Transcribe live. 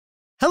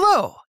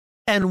Hello,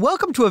 and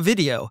welcome to a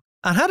video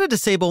on how to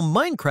disable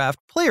Minecraft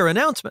player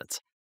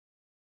announcements.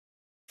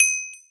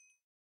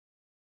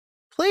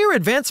 Player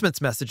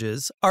advancements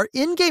messages are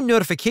in-game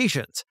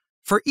notifications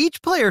for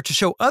each player to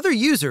show other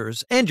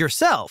users and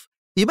yourself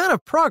the amount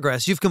of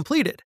progress you've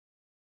completed.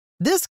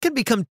 This can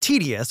become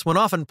tedious when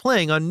often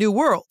playing on new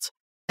worlds,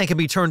 and can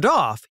be turned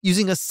off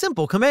using a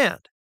simple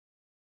command.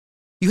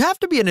 You have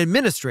to be an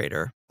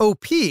administrator,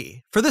 OP,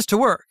 for this to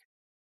work.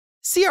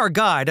 See our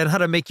guide on how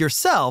to make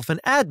yourself an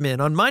admin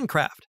on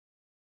Minecraft.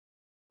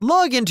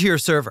 Log into your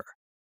server.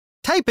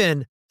 Type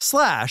in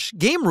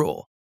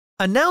 /GameRule,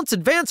 announce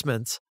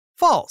advancements,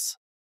 false.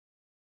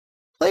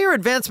 Player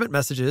advancement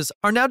messages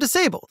are now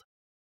disabled.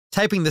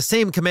 Typing the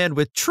same command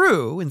with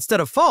true instead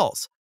of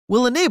false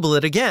will enable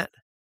it again.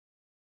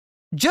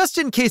 Just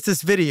in case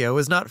this video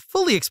is not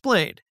fully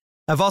explained,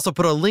 I've also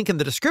put a link in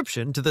the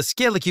description to the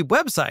Scalacube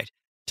website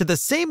to the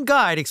same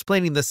guide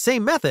explaining the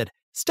same method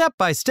step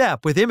by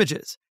step with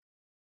images.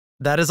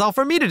 That is all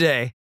from me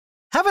today.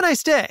 Have a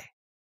nice day.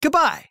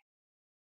 Goodbye.